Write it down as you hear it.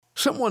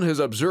Someone has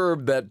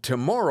observed that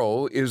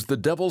tomorrow is the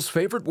devil's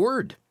favorite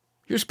word.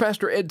 Here's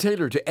Pastor Ed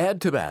Taylor to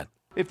add to that.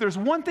 If there's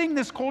one thing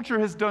this culture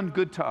has done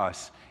good to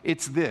us,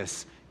 it's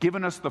this,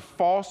 giving us the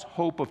false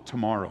hope of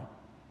tomorrow.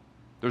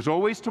 There's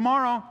always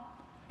tomorrow.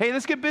 Hey,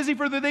 let's get busy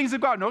for the things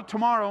of God. No,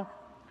 tomorrow.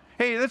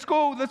 Hey, let's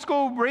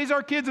go raise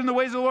our kids in the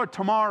ways of the Lord.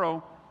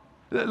 Tomorrow.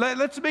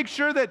 Let's make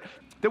sure that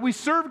we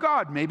serve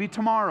God. Maybe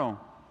tomorrow.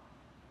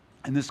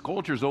 And this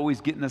culture is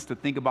always getting us to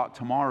think about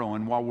tomorrow.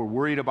 And while we're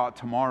worried about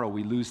tomorrow,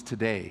 we lose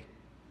today.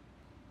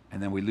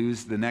 And then we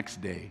lose the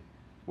next day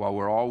while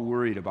we're all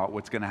worried about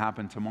what's going to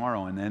happen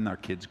tomorrow. And then our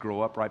kids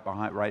grow up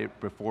right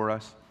before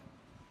us.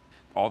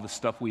 All the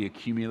stuff we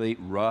accumulate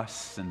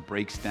rusts and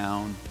breaks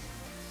down.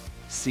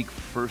 Seek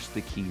first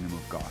the kingdom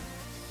of God.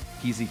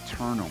 He's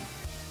eternal.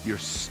 Your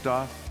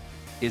stuff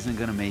isn't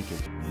going to make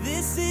it.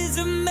 This is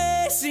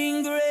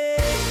amazing grace.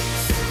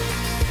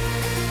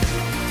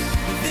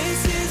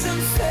 This is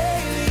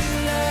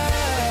unfailing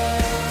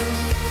love.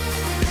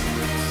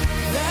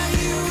 That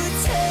you would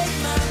take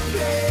my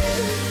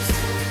place.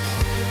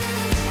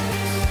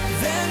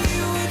 That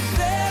you would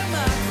bear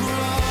my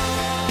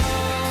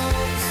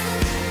cross.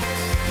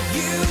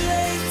 You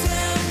laid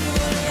down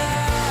your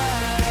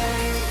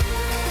life.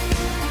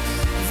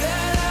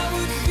 That I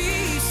would be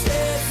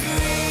set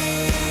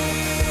free.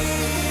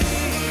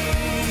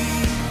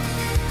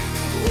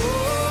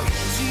 Oh,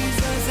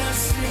 Jesus, I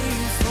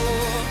sing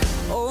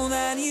for all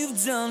that you've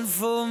done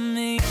for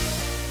me.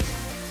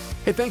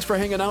 Hey, thanks for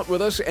hanging out with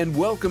us, and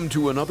welcome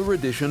to another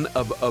edition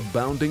of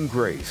Abounding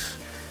Grace.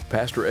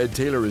 Pastor Ed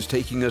Taylor is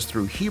taking us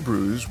through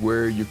Hebrews,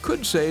 where you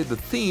could say the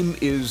theme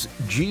is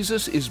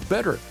Jesus is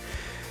better.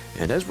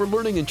 And as we're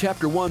learning in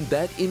chapter 1,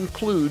 that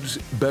includes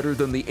better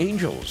than the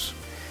angels.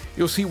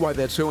 You'll see why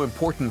that's so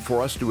important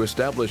for us to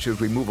establish as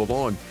we move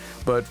along.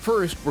 But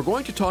first, we're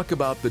going to talk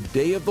about the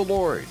day of the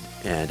Lord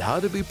and how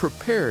to be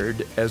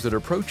prepared as it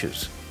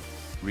approaches.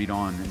 Read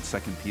on in 2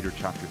 Peter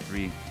chapter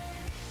 3.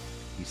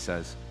 He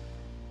says,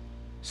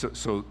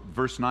 so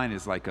verse 9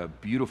 is like a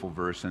beautiful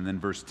verse, and then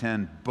verse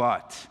 10,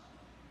 but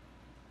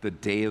the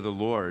day of the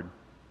Lord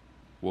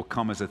will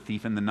come as a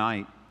thief in the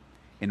night,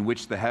 in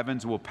which the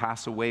heavens will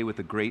pass away with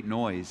a great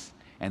noise,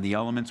 and the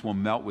elements will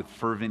melt with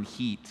fervent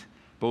heat.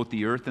 Both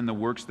the earth and the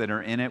works that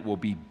are in it will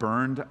be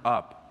burned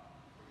up.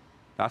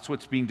 That's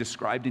what's being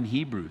described in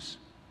Hebrews.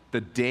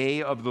 The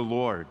day of the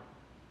Lord.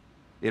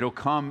 It'll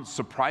come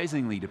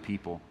surprisingly to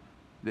people.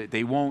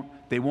 They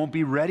won't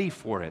be ready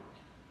for it.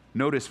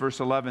 Notice verse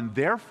 11,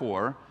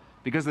 therefore,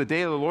 because the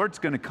day of the Lord's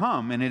going to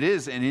come, and it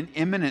is, and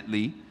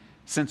imminently,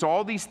 since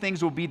all these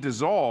things will be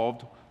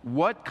dissolved,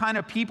 what kind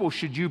of people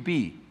should you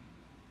be?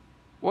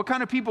 What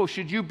kind of people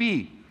should you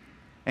be?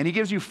 And he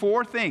gives you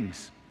 4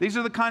 things. These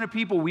are the kind of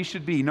people we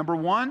should be. Number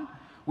 1,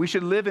 we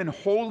should live in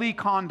holy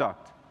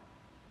conduct.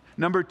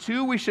 Number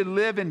 2, we should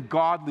live in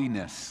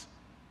godliness,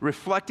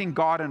 reflecting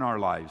God in our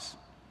lives.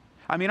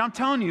 I mean, I'm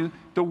telling you,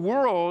 the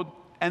world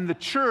and the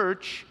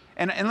church,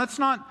 and let's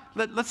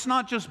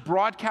not just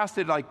broadcast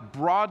it like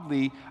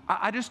broadly.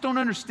 I just don't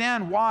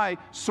understand why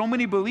so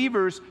many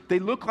believers, they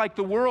look like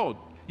the world.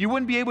 You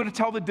wouldn't be able to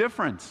tell the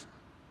difference.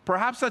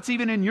 Perhaps that's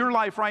even in your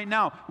life right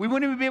now. We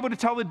wouldn't even be able to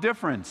tell the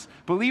difference.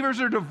 Believers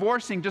are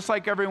divorcing just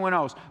like everyone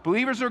else.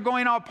 Believers are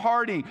going out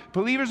partying.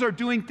 Believers are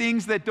doing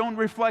things that don't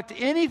reflect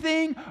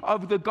anything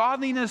of the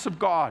godliness of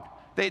God.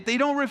 They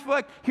don't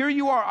reflect, here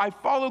you are, I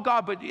follow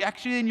God, but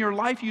actually in your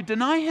life you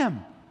deny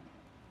Him.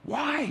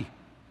 Why?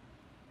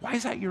 Why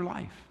is that your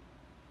life?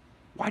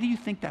 Why do you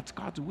think that's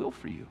God's will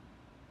for you?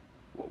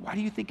 Why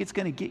do you think it's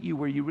going to get you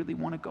where you really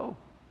want to go?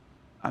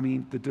 I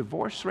mean, the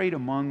divorce rate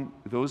among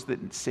those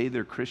that say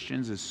they're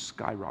Christians is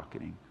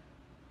skyrocketing.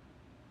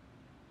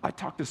 I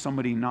talked to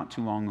somebody not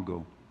too long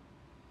ago.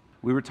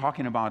 We were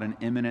talking about an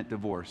imminent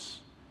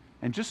divorce.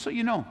 And just so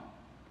you know,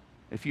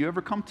 if you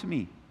ever come to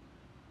me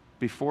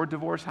before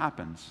divorce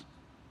happens,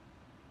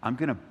 I'm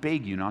going to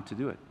beg you not to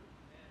do it.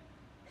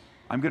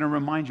 I'm going to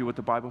remind you what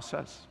the Bible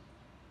says.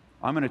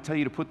 I'm going to tell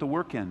you to put the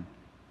work in.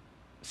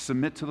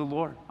 Submit to the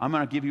Lord. I'm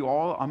going to give you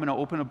all, I'm going to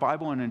open a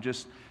Bible and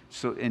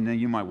then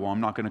you might, well, I'm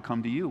not going to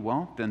come to you.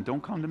 Well, then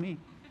don't come to me.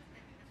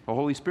 The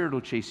Holy Spirit will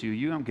chase you.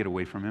 You don't get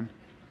away from Him.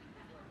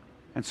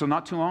 And so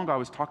not too long ago, I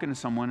was talking to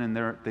someone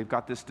and they've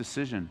got this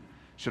decision.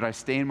 Should I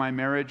stay in my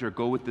marriage or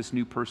go with this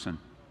new person?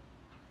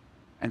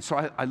 And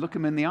so I look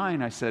them in the eye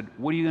and I said,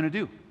 what are you going to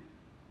do?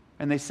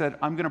 And they said,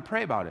 I'm going to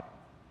pray about it.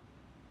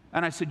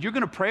 And I said, you're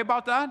going to pray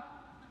about that?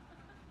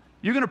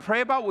 You're going to pray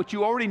about what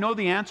you already know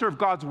the answer of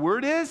God's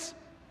Word is?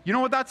 You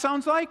know what that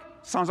sounds like?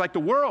 Sounds like the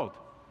world.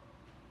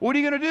 What are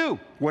you going to do?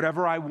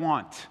 Whatever I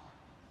want.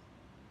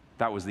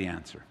 That was the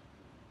answer.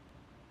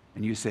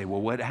 And you say,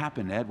 well, what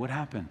happened, Ed? What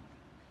happened?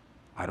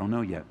 I don't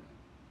know yet.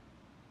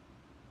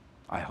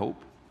 I hope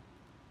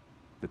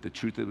that the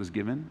truth that was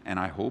given, and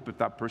I hope if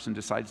that person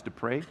decides to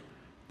pray,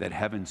 that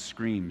heaven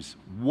screams,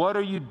 what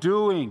are you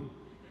doing?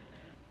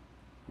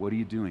 What are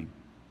you doing?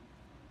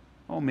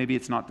 Oh, maybe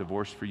it's not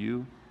divorce for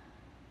you.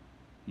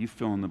 You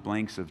fill in the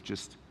blanks of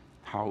just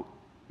how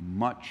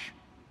much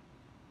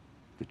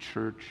the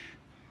church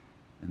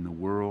and the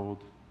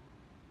world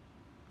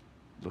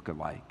look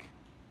alike.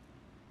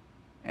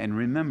 And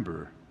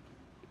remember,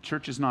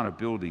 church is not a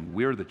building.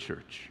 We're the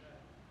church.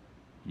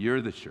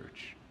 You're the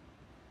church.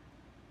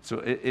 So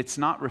it's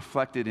not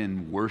reflected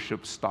in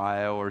worship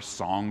style or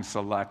song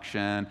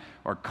selection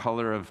or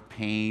color of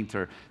paint,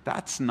 or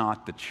that's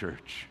not the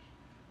church.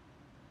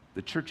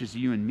 The church is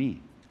you and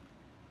me.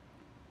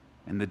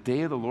 And the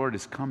day of the Lord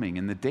is coming,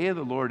 and the day of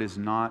the Lord is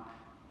not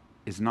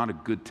a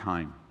good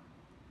time.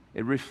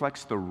 It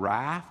reflects the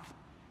wrath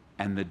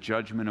and the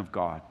judgment of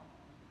God.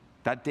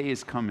 That day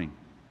is coming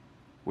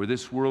where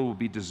this world will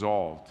be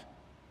dissolved,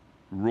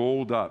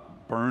 rolled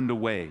up, burned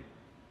away.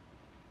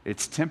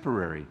 It's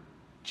temporary.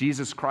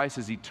 Jesus Christ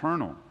is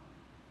eternal.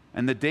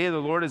 And the day of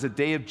the Lord is a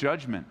day of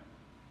judgment,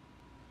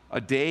 a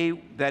day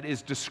that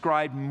is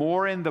described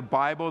more in the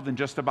Bible than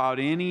just about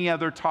any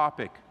other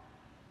topic.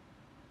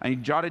 I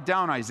jotted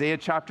down Isaiah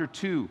chapter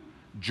 2,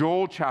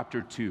 Joel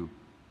chapter 2,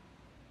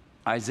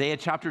 Isaiah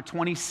chapter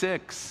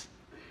 26,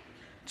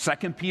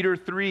 2 Peter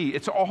 3.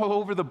 It's all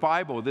over the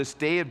Bible, this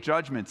day of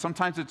judgment.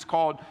 Sometimes it's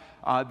called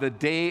the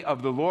day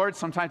of the Lord.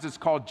 Sometimes it's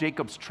called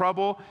Jacob's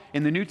trouble.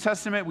 In the New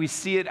Testament, we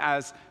see it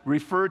as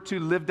referred to,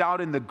 lived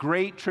out in the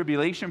Great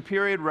Tribulation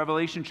period,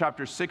 Revelation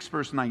chapter 6,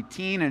 verse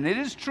 19. And it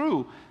is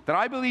true that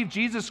I believe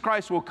Jesus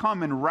Christ will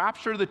come and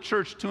rapture the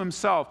church to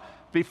himself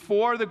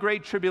before the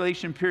Great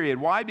Tribulation period.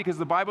 Why? Because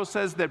the Bible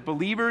says that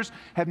believers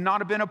have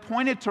not been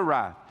appointed to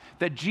wrath,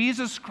 that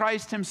Jesus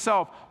Christ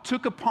himself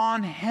took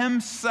upon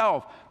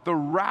himself the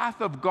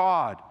wrath of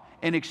God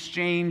in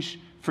exchange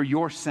for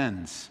your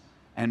sins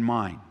and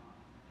mine.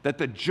 That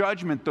the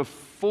judgment, the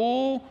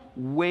full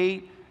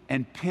weight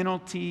and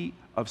penalty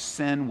of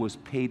sin was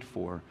paid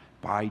for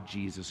by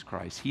Jesus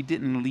Christ. He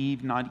didn't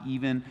leave not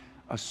even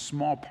a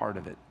small part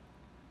of it.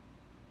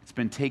 It's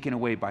been taken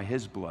away by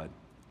his blood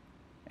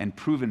and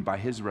proven by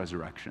his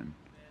resurrection.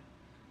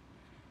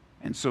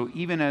 And so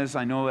even as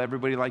I know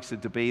everybody likes to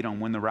debate on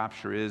when the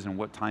rapture is and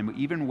what time,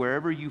 even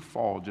wherever you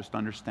fall, just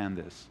understand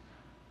this.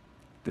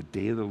 The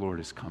day of the Lord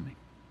is coming.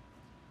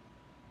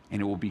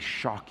 And it will be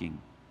shocking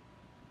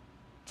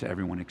to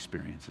everyone who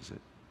experiences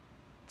it.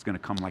 It's going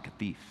to come like a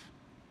thief.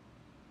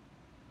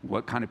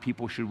 What kind of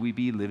people should we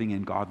be? Living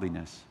in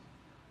godliness.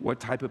 What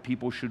type of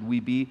people should we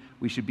be?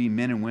 We should be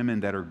men and women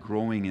that are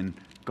growing in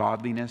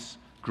godliness,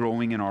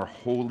 growing in our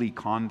holy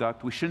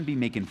conduct. We shouldn't be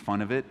making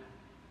fun of it.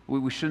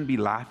 We shouldn't be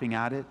laughing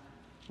at it.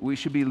 We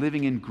should be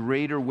living in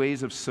greater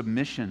ways of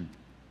submission.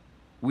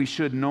 We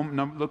should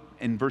look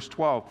in verse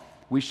 12.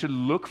 We should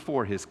look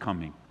for his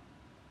coming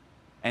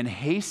and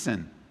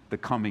hasten the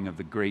coming of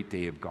the great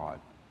day of God.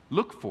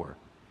 Look for.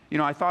 You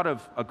know, I thought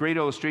of a great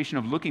illustration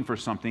of looking for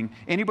something.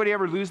 Anybody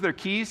ever lose their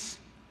keys?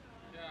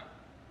 Yeah.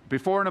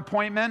 Before an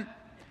appointment?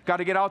 Got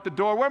to get out the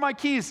door. Where are my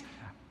keys?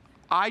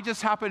 I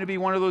just happen to be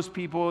one of those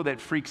people that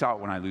freaks out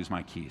when I lose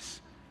my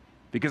keys.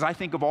 Because I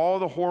think of all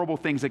the horrible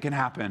things that can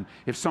happen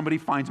if somebody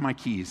finds my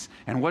keys.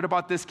 And what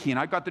about this key? And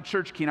I've got the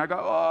church key. And I go,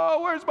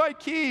 oh, where's my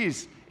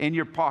keys? In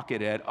your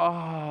pocket, Ed.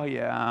 Oh,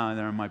 yeah,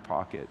 they're in my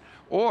pocket.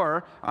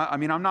 Or,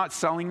 I'm not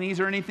selling these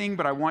or anything,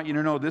 but I want you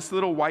to know this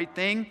little white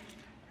thing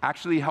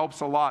actually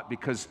helps a lot,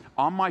 because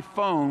on my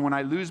phone, when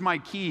I lose my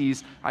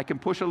keys, I can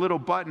push a little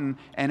button,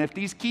 and if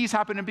these keys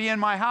happen to be in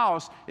my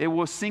house, it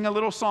will sing a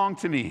little song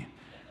to me.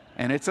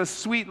 And it's a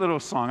sweet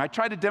little song. I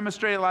tried to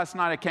demonstrate it last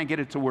night. I can't get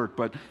it to work,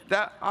 but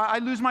I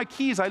lose my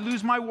keys. I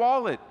lose my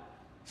wallet.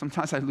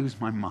 Sometimes I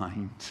lose my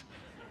mind.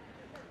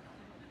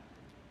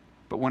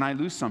 But when I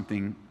lose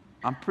something,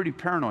 I'm pretty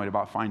paranoid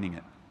about finding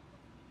it.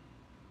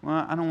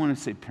 Well, I don't want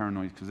to say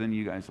paranoid, because then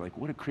you guys are like,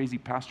 what a crazy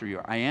pastor you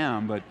are. I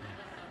am, but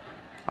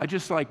I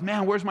just like,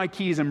 man, where's my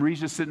keys? And Marie's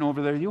just sitting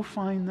over there. You'll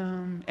find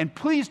them. And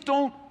please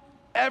don't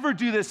ever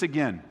do this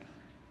again.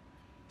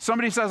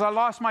 Somebody says, I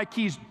lost my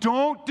keys.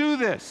 Don't do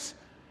this.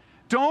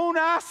 Don't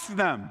ask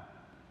them,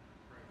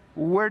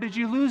 where did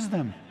you lose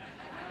them?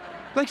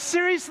 Like,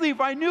 seriously, if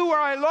I knew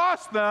where I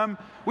lost them,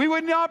 we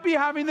would not be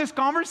having this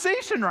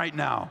conversation right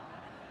now.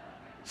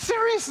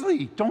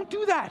 Seriously, don't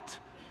do that.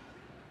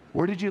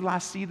 Where did you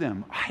last see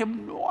them? I have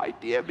no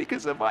idea,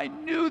 because if I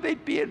knew,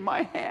 they'd be in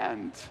my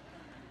hand.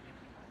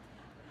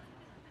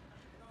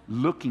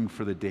 Looking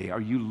for the day.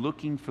 Are you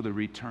looking for the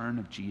return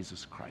of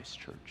Jesus Christ,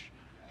 church?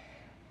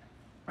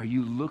 Are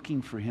you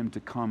looking for him to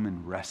come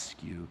and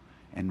rescue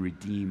and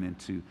redeem and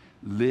to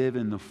live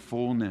in the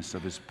fullness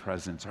of his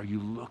presence? Are you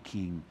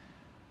looking?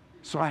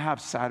 So I have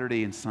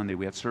Saturday and Sunday.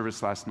 We had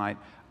service last night.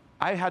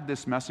 I had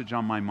this message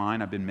on my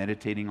mind. I've been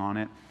meditating on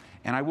it.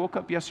 And I woke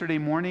up yesterday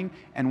morning,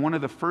 and one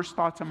of the first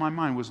thoughts in my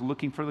mind was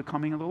looking for the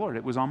coming of the Lord.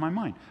 It was on my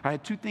mind. I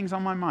had two things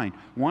on my mind.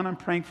 One, I'm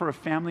praying for a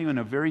family in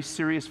a very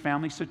serious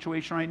family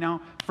situation right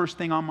now. First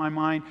thing on my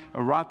mind.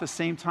 Right at the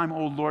same time,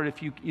 oh, Lord,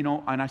 if you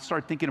and I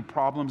start thinking of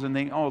problems and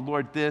thinking, oh,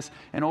 Lord, this,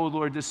 and oh,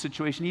 Lord, this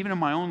situation. Even in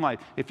my own life,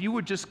 if you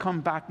would just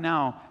come back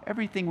now,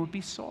 everything would be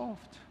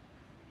solved.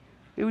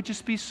 It would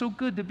just be so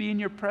good to be in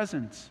your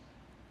presence.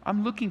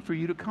 I'm looking for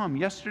you to come.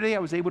 Yesterday, I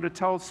was able to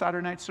tell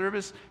Saturday night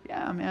service,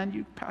 yeah, man,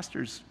 you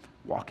pastors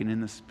walking in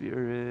the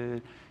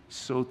Spirit,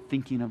 so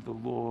thinking of the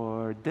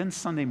Lord. Then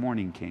Sunday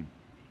morning came.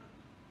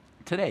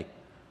 Today,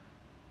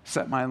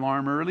 Set my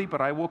alarm early,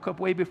 but I woke up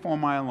way before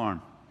my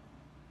alarm.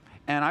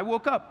 And I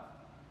woke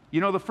up.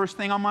 You know the first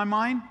thing on my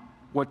mind?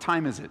 What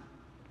time is it?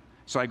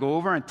 So I go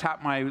over and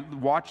tap my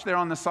watch there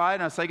on the side,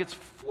 and I was like, it's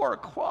 4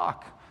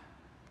 o'clock.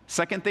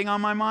 Second thing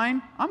on my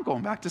mind, I'm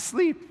going back to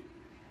sleep.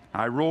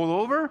 I roll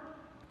over,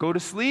 go to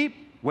sleep,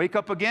 wake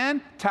up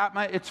again,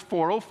 it's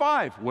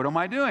 4:05. What am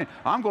I doing?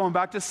 I'm going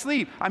back to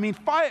sleep.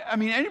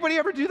 Anybody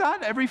ever do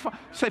that?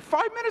 Say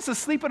 5 minutes of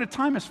sleep at a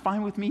time is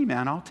fine with me,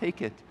 man. I'll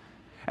take it.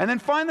 And then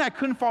finally, I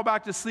couldn't fall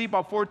back to sleep.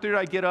 About 4:30,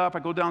 I get up, I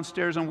go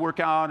downstairs and work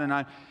out, and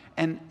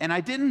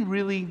I didn't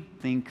really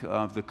think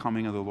of the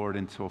coming of the Lord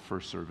until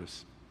first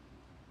service.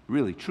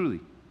 Really, truly.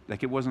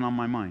 Like it wasn't on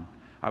my mind.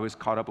 I was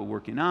caught up with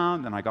working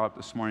out, then I got up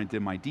this morning and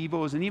did my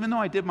devos. And even though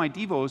I did my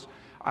devos,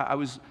 I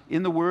was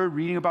in the Word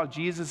reading about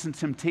Jesus and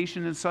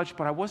temptation and such,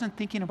 but I wasn't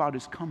thinking about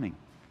His coming.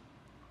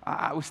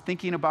 I was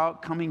thinking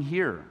about coming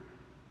here.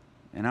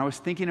 And I was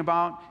thinking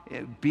about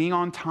being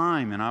on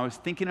time. And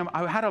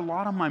I had a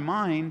lot on my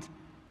mind,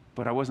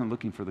 but I wasn't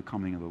looking for the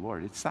coming of the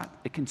Lord.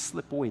 It can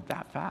slip away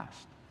that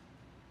fast.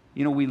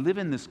 You know, we live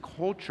in this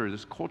culture.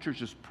 This culture is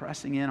just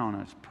pressing in on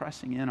us,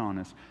 pressing in on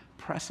us,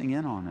 pressing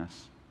in on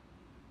us.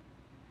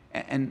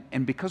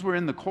 And because we're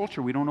in the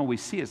culture, we don't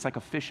always see it. It's like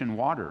a fish in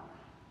water.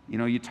 You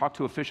know, you talk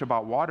to a fish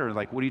about water,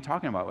 like, what are you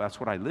talking about? That's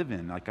what I live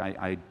in. Like,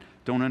 I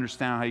don't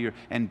understand how you're...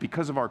 And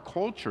because of our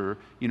culture,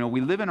 you know,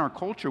 we live in our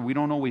culture, we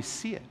don't always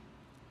see it.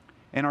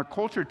 And our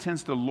culture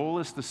tends to lull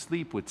us to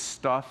sleep with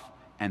stuff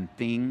and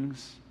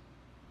things.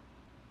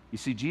 You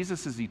see,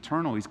 Jesus is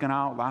eternal. He's going to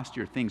outlast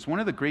your things. One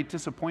of the great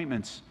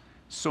disappointments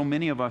so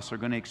many of us are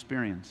going to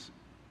experience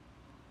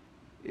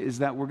is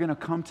that we're going to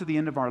come to the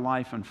end of our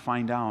life and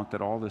find out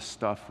that all this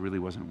stuff really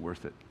wasn't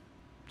worth it.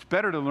 It's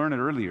better to learn it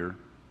earlier,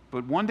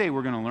 but one day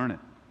we're going to learn it.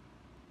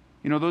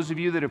 You know, those of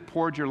you that have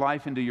poured your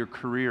life into your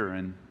career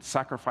and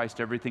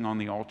sacrificed everything on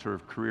the altar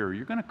of career,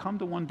 you're going to come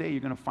to one day,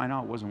 you're going to find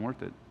out it wasn't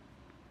worth it.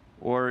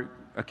 Or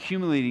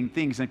accumulating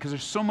things, and because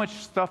there's so much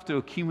stuff to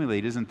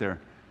accumulate, isn't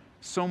there?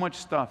 So much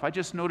stuff. I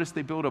just noticed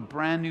they built a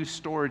brand new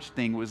storage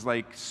thing. It was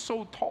like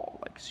so tall,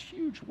 like it's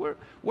huge.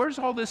 Where's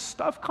all this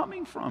stuff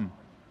coming from?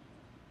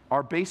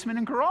 Our basement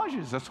and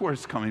garages, that's where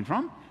it's coming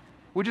from.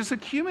 We're just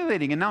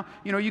accumulating. And now,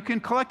 you know, you can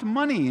collect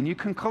money, and you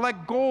can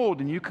collect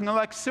gold, and you can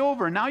collect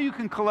silver. Now you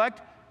can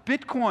collect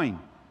Bitcoin.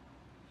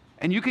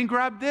 And you can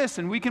grab this,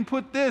 and we can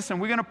put this, and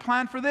we're going to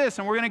plan for this,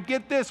 and we're going to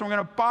get this, and we're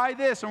going to buy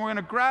this, and we're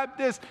going to grab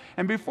this.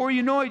 And before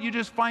you know it, you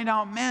just find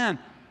out, man,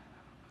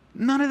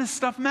 none of this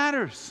stuff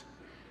matters.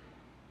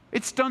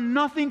 It's done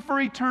nothing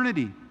for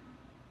eternity.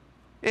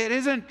 It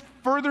isn't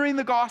furthering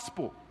the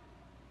gospel.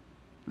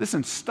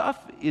 Listen,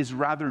 stuff is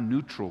rather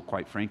neutral,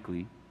 quite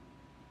frankly.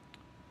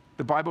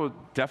 The Bible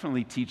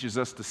definitely teaches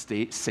us to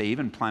save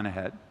and plan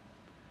ahead.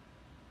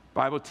 The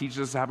Bible teaches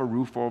us to have a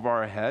roof over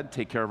our head,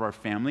 take care of our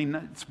family.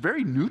 It's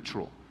very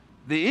neutral.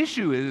 The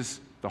issue is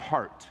the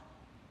heart.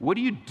 What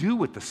do you do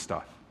with the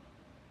stuff?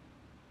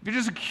 If you're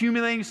just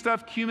accumulating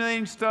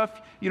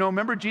stuff, you know,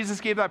 remember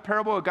Jesus gave that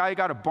parable? A guy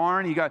got a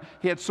barn,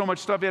 he had so much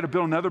stuff, he had to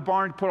build another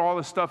barn, put all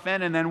the stuff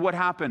in, and then what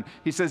happened?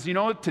 He says, you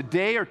know,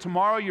 today or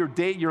tomorrow,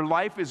 your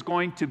life is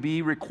going to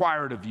be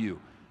required of you.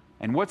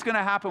 And what's going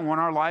to happen when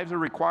our lives are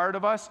required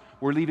of us?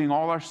 We're leaving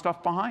all our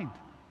stuff behind.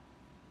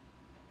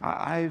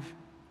 I've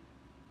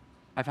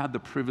had the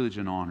privilege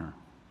and honor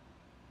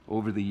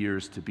over the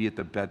years to be at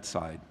the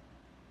bedside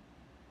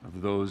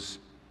of those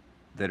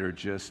that are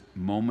just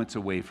moments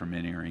away from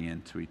entering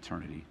into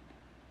eternity.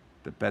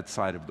 The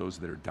bedside of those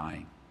that are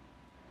dying.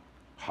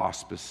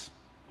 Hospice,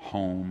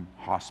 home,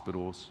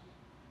 hospitals.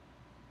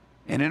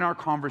 And in our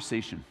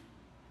conversation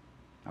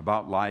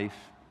about life,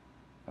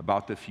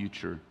 about the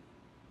future,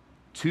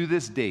 to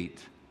this date,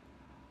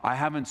 I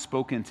haven't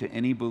spoken to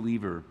any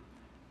believer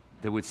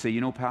that would say, you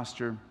know,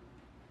 Pastor,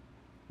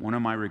 one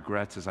of my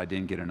regrets is I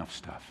didn't get enough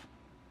stuff.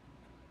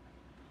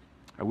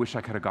 I wish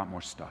I could have got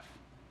more stuff.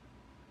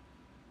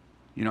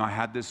 You know, I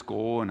had this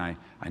goal, and I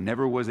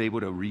never was able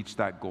to reach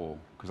that goal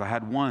because I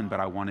had one, but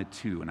I wanted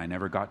two, and I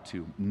never got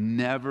two.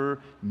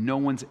 No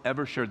one's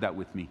ever shared that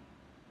with me.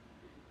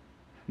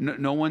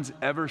 No one's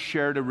ever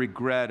shared a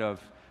regret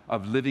of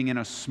living in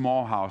a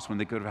small house when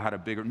they could have had a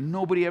bigger.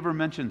 Nobody ever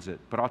mentions it,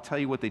 but I'll tell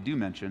you what they do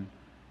mention.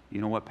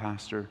 You know what,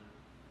 Pastor?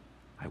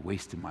 I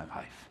wasted my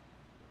life.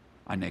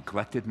 I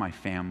neglected my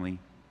family.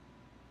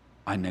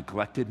 I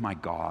neglected my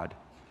God.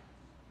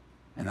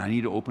 And I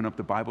need to open up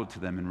the Bible to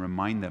them and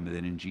remind them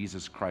that in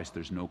Jesus Christ,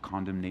 there's no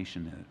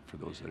condemnation in it for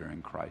those that are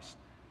in Christ.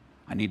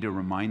 I need to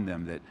remind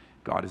them that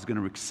God is going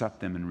to accept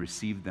them and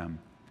receive them.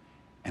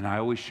 And I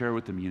always share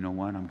with them, you know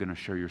what? I'm going to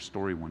share your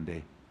story one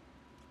day.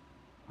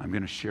 I'm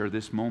going to share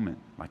this moment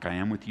like I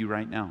am with you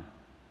right now.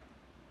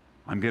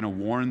 I'm going to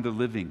warn the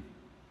living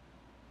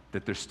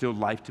that there's still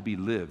life to be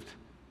lived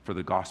for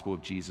the gospel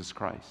of Jesus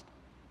Christ.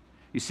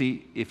 You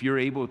see, if you're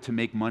able to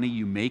make money,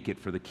 you make it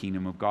for the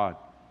kingdom of God.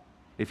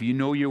 If you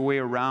know your way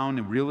around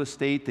in real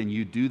estate, then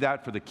you do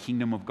that for the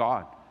kingdom of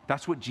God.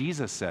 That's what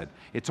Jesus said.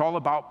 It's all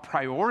about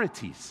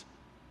priorities.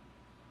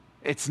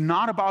 It's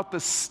not about the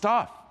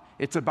stuff.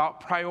 It's about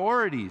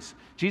priorities.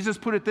 Jesus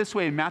put it this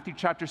way in Matthew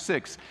chapter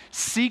 6.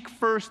 Seek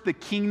first the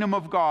kingdom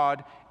of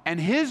God and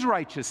his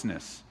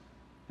righteousness,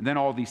 and then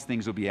all these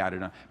things will be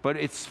added on. But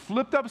it's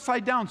flipped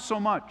upside down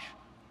so much.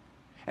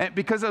 And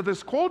because of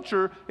this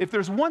culture, if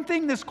there's one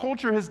thing this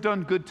culture has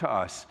done good to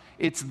us,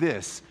 it's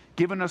this,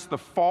 given us the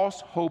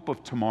false hope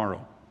of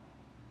tomorrow.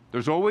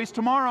 There's always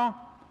tomorrow.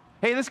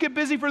 Hey, let's get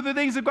busy for the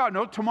things of God.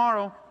 No,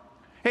 tomorrow.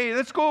 Hey,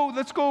 let's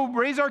go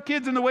raise our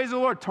kids in the ways of the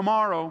Lord.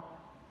 Tomorrow.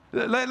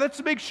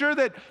 Let's make sure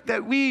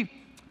that we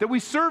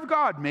serve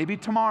God. Maybe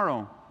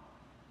tomorrow.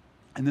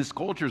 And this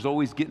culture is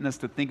always getting us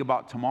to think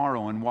about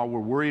tomorrow. And while we're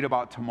worried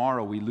about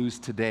tomorrow, we lose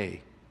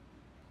today.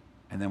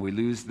 And then we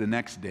lose the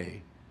next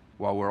day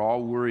while we're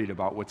all worried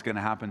about what's going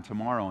to happen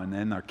tomorrow. And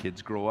then our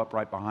kids grow up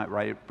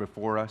right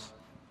before us.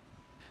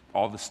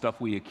 All the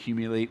stuff we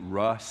accumulate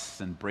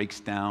rusts and breaks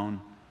down.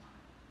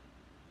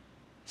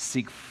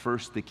 Seek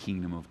first the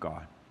kingdom of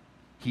God.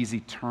 He's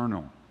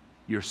eternal.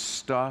 Your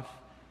stuff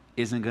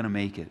isn't going to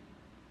make it.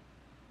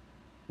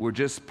 We're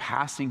just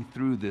passing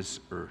through this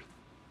earth.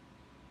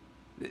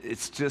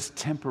 It's just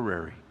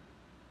temporary.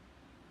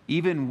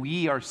 Even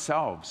we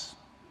ourselves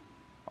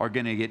are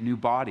going to get new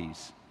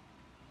bodies.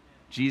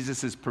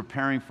 Jesus is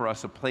preparing for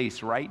us a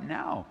place right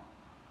now.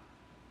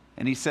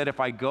 And he said, if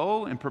I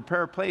go and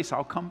prepare a place,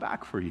 I'll come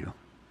back for you.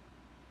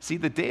 See,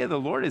 the day of the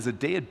Lord is a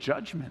day of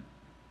judgment.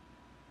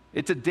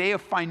 It's a day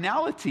of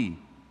finality.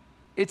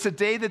 It's a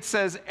day that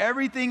says,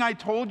 everything I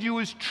told you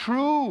is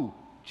true,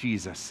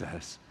 Jesus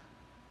says.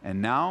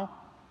 And now,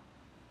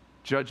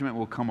 judgment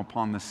will come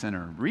upon the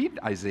sinner. Read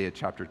Isaiah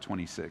chapter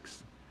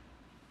 26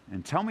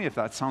 and tell me if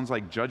that sounds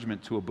like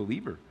judgment to a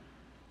believer.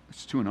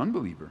 It's to an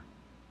unbeliever.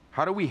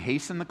 How do we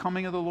hasten the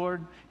coming of the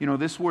Lord? You know,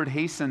 this word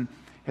hasten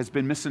has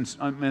been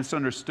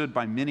misunderstood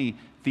by many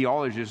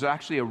theologians. There's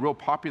actually a real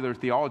popular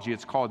theology.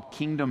 It's called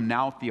Kingdom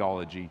Now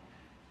theology.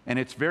 And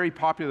it's very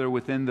popular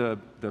within the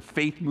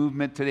faith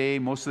movement today,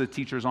 most of the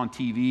teachers on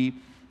TV,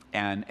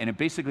 and it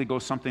basically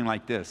goes something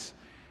like this.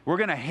 We're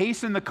going to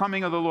hasten the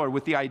coming of the Lord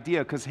with the idea,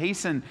 because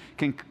hasten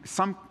can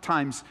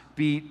sometimes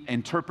be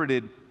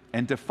interpreted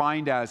and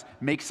defined as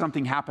make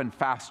something happen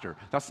faster.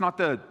 That's not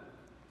the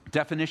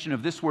definition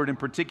of this word in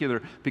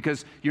particular,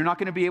 because you're not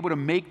going to be able to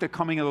make the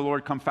coming of the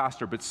Lord come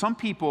faster. But some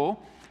people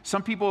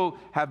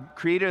have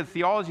created a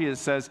theology that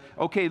says,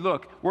 okay,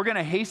 look, we're going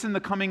to hasten the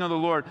coming of the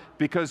Lord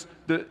because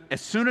as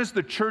soon as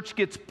the church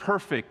gets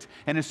perfect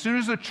and as soon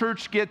as the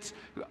church gets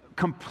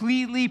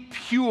completely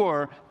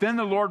pure, then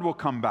the Lord will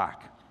come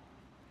back.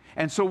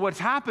 And so what's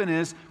happened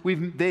is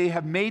they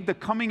have made the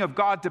coming of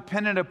God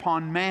dependent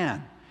upon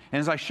man. And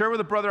as I share with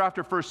a brother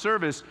after first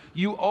service,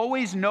 you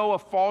always know a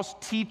false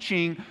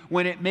teaching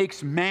when it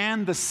makes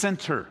man the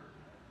center.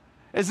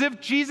 As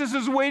if Jesus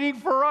is waiting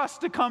for us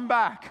to come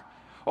back.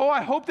 Oh,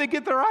 I hope they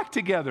get their act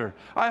together.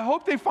 I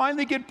hope they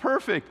finally get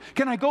perfect.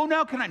 Can I go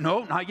now?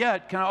 No, not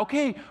yet.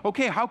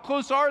 Okay, how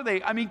close are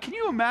they? I mean, can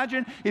you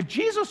imagine if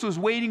Jesus was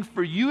waiting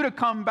for you to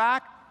come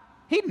back,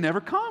 he'd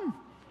never come.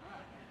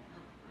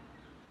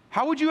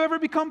 How would you ever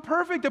become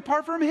perfect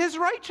apart from his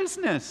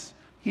righteousness?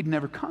 He'd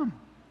never come.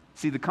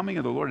 See, the coming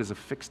of the Lord is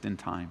affixed in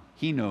time.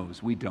 He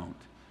knows, we don't.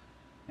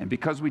 And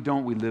because we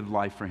don't, we live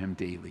life for him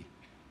daily.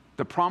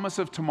 The promise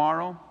of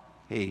tomorrow,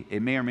 hey,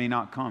 it may or may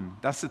not come.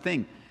 That's the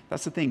thing.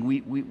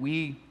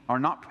 We are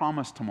not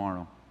promised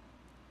tomorrow.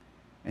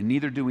 And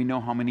neither do we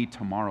know how many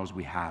tomorrows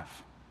we have.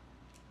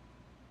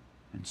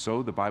 And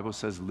so the Bible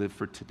says, live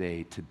for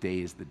today. Today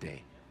is the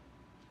day.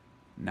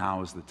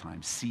 Now is the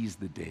time. Seize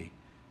the day,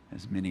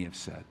 as many have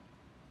said.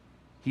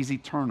 He's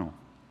eternal.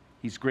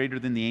 He's greater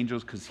than the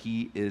angels because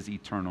he is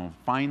eternal.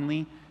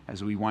 Finally,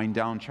 as we wind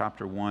down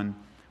chapter 1,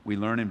 we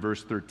learn in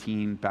verse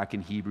 13 back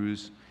in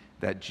Hebrews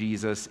that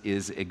Jesus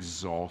is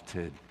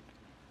exalted.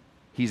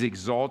 He's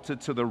exalted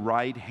to the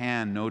right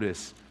hand.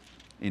 Notice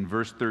in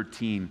verse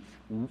 13,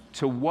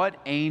 to what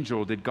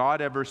angel did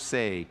God ever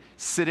say,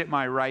 sit at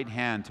my right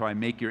hand till I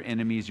make your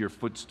enemies your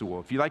footstool?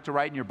 If you like to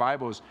write in your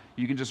Bibles,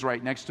 you can just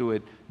write next to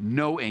it,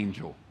 no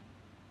angel.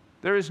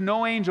 There is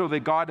no angel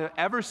that God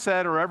ever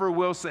said or ever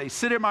will say,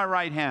 sit at my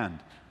right hand.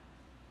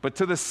 But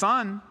to the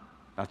Son,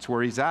 that's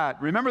where he's at.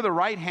 Remember, the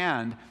right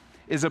hand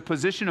is a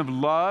position of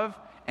love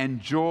and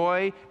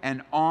joy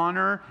and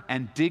honor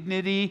and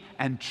dignity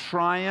and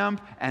triumph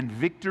and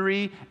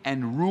victory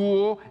and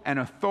rule and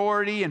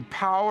authority and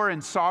power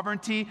and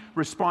sovereignty,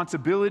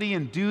 responsibility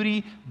and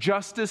duty,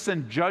 justice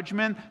and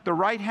judgment. The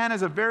right hand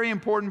is a very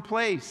important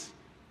place.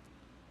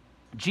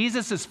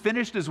 Jesus has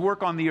finished his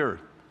work on the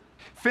earth,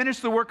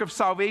 finished the work of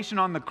salvation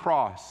on the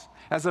cross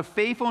as a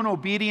faithful and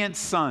obedient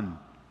Son,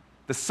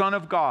 the Son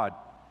of God.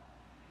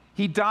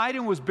 He died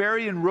and was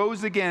buried and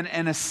rose again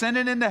and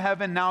ascended into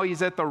heaven. Now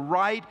he's at the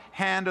right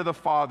hand of the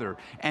Father.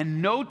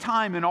 And no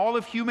time in all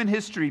of human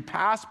history,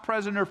 past,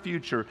 present, or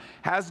future,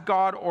 has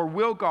God or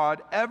will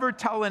God ever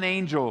tell an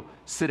angel,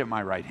 sit at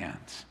my right hand.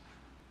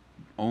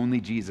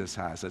 Only Jesus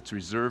has. It's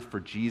reserved for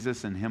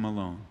Jesus and him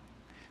alone.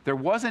 There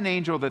was an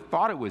angel that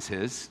thought it was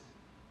his.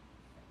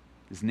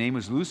 His name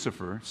was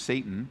Lucifer,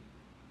 Satan.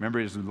 Remember,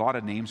 there's a lot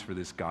of names for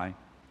this guy.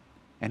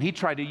 And he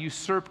tried to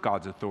usurp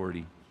God's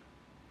authority.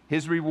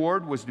 His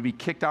reward was to be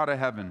kicked out of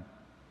heaven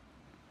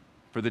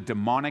for the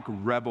demonic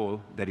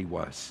rebel that he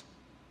was.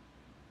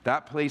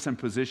 That place and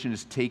position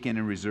is taken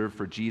and reserved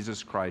for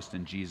Jesus Christ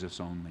and Jesus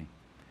only.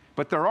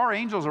 But there are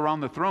angels around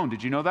the throne.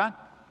 Did you know that?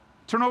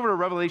 Turn over to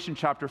Revelation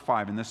chapter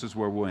 5, and this is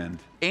where we'll end.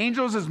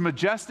 Angels, as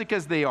majestic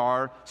as they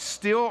are,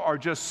 still are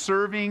just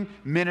serving,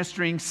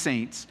 ministering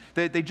saints.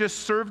 They just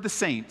serve the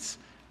saints.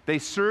 They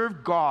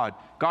serve God.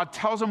 God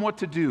tells them what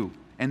to do,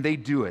 and they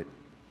do it.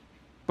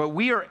 But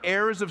we are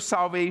heirs of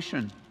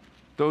salvation,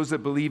 those that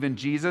believe in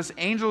Jesus.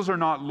 Angels are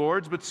not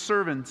lords, but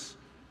servants.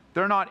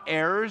 They're not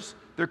heirs.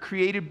 They're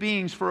created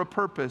beings for a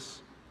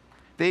purpose.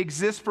 They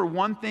exist for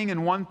one thing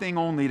and one thing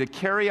only, to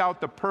carry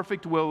out the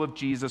perfect will of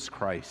Jesus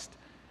Christ.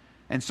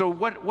 And so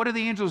what do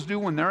the angels do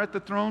when they're at the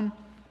throne?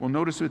 Well,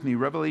 notice with me,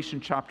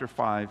 Revelation chapter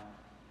 5,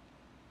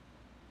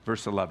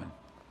 verse 11.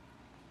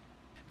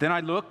 Then I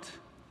looked,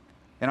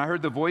 and I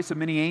heard the voice of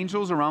many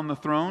angels around the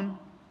throne,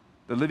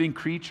 the living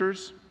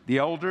creatures, the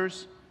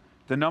elders.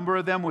 The number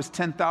of them was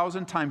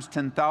 10,000 times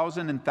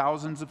 10,000 and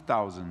thousands of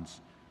thousands.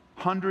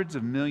 Hundreds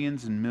of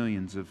millions and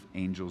millions of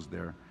angels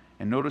there.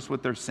 And notice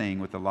what they're saying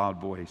with a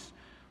loud voice.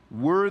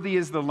 Worthy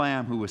is the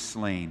Lamb who was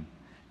slain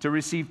to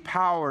receive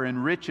power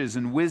and riches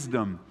and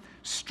wisdom,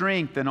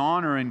 strength and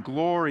honor and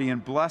glory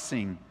and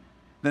blessing.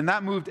 Then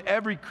that moved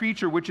every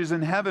creature which is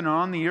in heaven and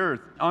on the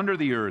earth, under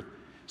the earth.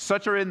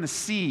 Such are in the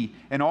sea,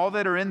 and all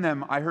that are in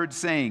them, I heard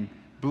saying,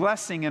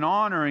 blessing and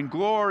honor and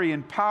glory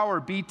and power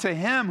be to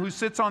him who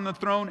sits on the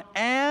throne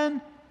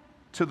and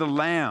to the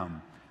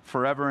Lamb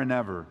forever and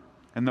ever.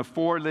 And the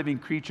four living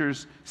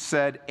creatures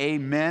said,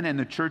 Amen. And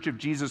the church of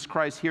Jesus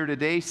Christ here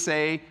today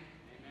say,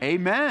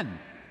 Amen.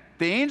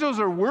 The angels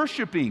are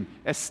worshiping,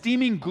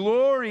 esteeming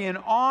glory and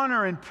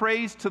honor and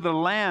praise to the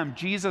Lamb,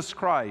 Jesus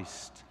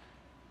Christ.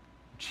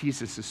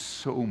 Jesus is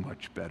so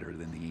much better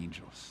than the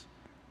angels.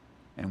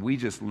 And we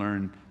just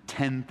learned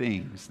 10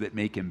 things that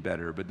make him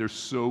better, but there's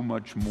so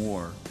much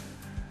more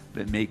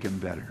that make him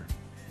better.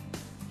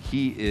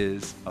 He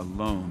is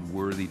alone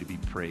worthy to be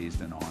praised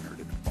and honored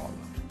and followed.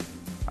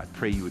 I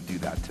pray you would do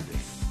that today.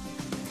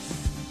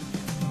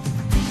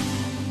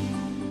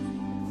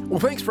 Well,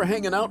 thanks for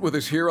hanging out with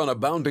us here on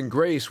Abounding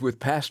Grace with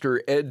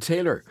Pastor Ed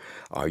Taylor.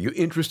 Are you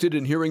interested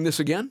in hearing this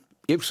again?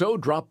 If so,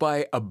 drop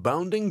by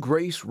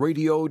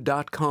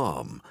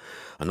aboundinggraceradio.com.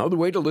 Another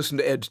way to listen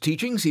to Ed's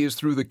teachings is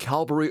through the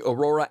Calvary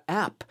Aurora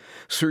app.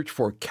 Search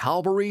for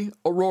Calvary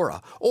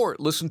Aurora or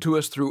listen to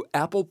us through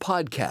Apple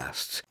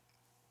Podcasts.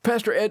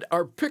 Pastor Ed,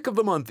 our pick of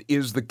the month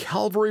is the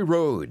Calvary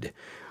Road.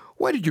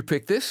 Why did you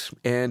pick this,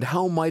 and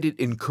how might it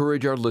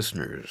encourage our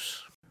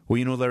listeners? Well,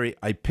 you know, Larry,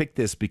 I picked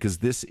this because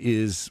this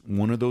is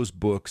one of those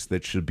books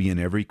that should be in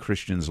every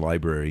Christian's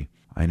library,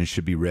 and it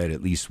should be read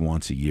at least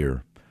once a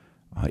year.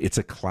 It's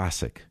a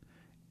classic,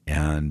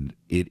 and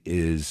it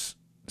is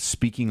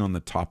speaking on the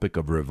topic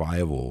of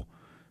revival,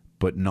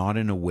 but not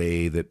in a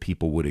way that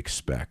people would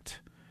expect.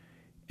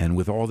 And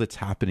with all that's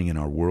happening in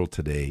our world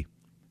today,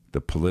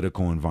 the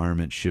political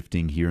environment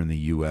shifting here in the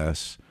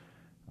U.S.,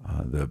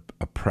 the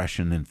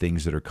oppression and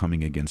things that are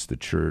coming against the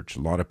church,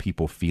 a lot of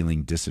people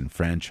feeling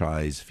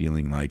disenfranchised,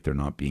 feeling like they're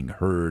not being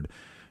heard,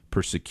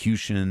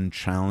 persecution,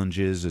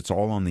 challenges, it's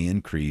all on the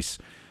increase.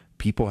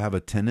 People have a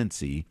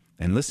tendency,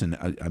 and listen,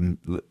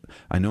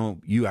 I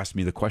know you asked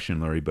me the question,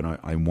 Larry, but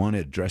I want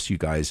to address you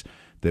guys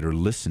that are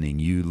listening.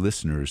 You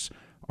listeners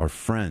are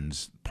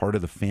friends, part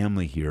of the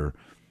family here.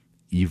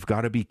 You've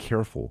got to be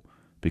careful,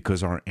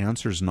 because our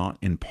answer's not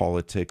in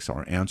politics,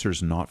 our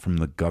answer's not from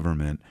the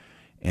government.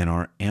 And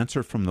our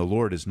answer from the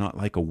Lord is not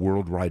like a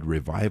worldwide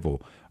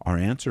revival. Our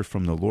answer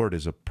from the Lord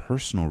is a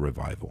personal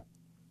revival,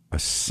 a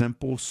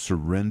simple,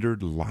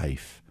 surrendered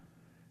life.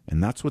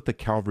 And that's what the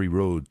Calvary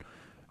Road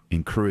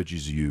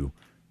encourages you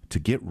to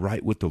get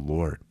right with the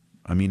Lord.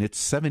 I mean, it's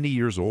 70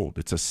 years old.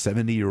 It's a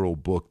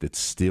 70-year-old book that's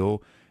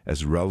still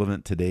as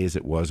relevant today as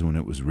it was when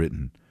it was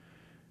written.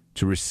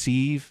 To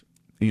receive,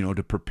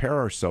 to prepare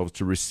ourselves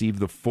to receive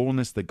the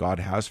fullness that God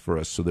has for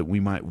us so that we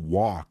might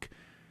walk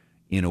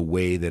in a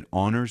way that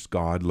honors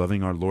God,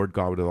 loving our Lord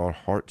God with our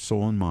heart,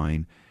 soul, and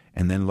mind,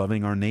 and then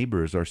loving our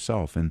neighbor as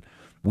ourselves. And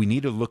we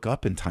need to look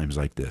up in times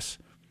like this.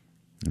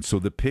 And so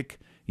the pick,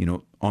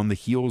 on the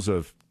heels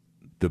of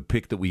the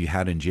pick that we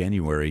had in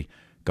January,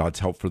 God's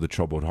help for the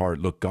troubled heart,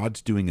 look,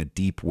 God's doing a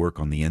deep work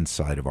on the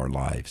inside of our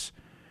lives.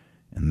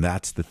 And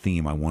that's the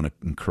theme I want to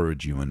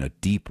encourage you in, a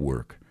deep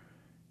work,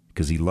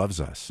 because he loves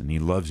us and he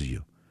loves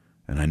you.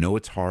 And I know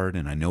it's hard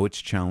and I know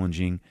it's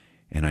challenging,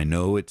 and I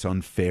know it's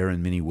unfair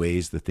in many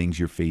ways, the things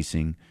you're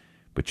facing,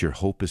 but your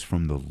hope is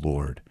from the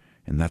Lord.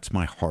 And that's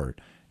my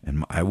heart.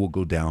 And I will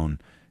go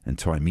down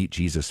until I meet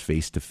Jesus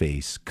face to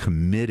face,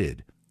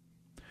 committed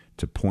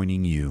to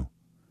pointing you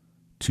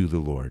to the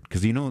Lord.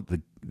 Because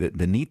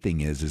the neat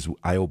thing is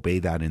I obey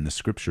that in the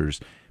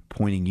scriptures,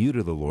 pointing you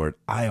to the Lord.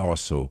 I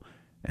also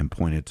am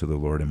pointed to the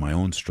Lord in my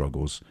own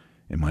struggles,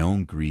 in my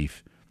own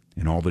grief,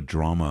 in all the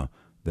drama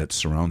that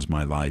surrounds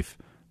my life.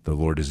 The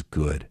Lord is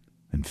good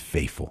and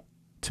faithful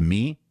to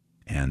me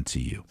and to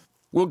you.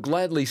 We'll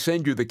gladly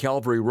send you the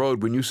Calvary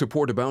Road when you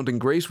support Abounding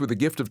Grace with a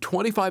gift of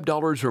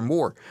 $25 or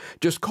more.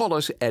 Just call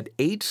us at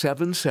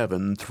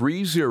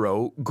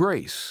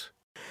 877-30-GRACE.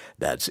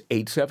 That's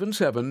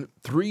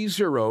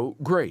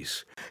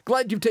 877-30-GRACE.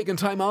 Glad you've taken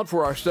time out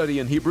for our study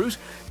in Hebrews.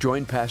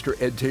 Join Pastor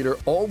Ed Taylor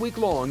all week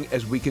long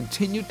as we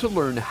continue to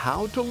learn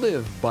how to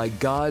live by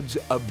God's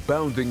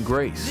abounding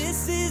grace.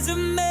 This is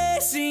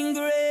amazing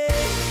grace.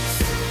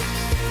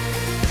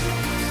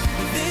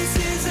 This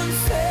is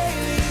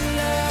unfailing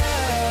love.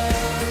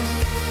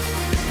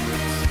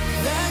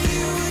 That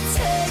you would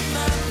take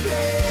my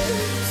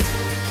place.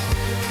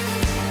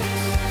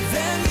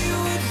 That you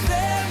would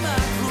bear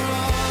my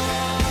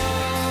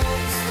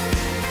cross.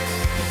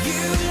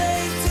 You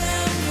laid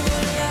down your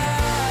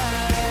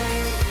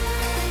life.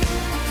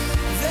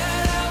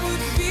 That I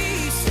would be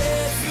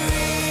set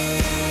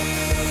free.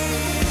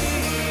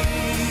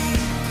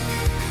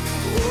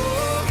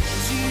 Oh,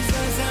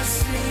 Jesus, I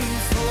sing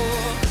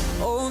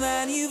for all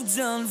that you've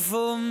done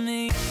for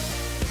me.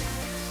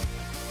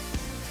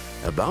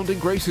 Abounding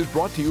Grace is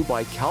brought to you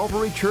by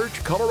Calvary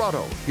Church,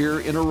 Colorado,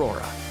 here in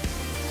Aurora.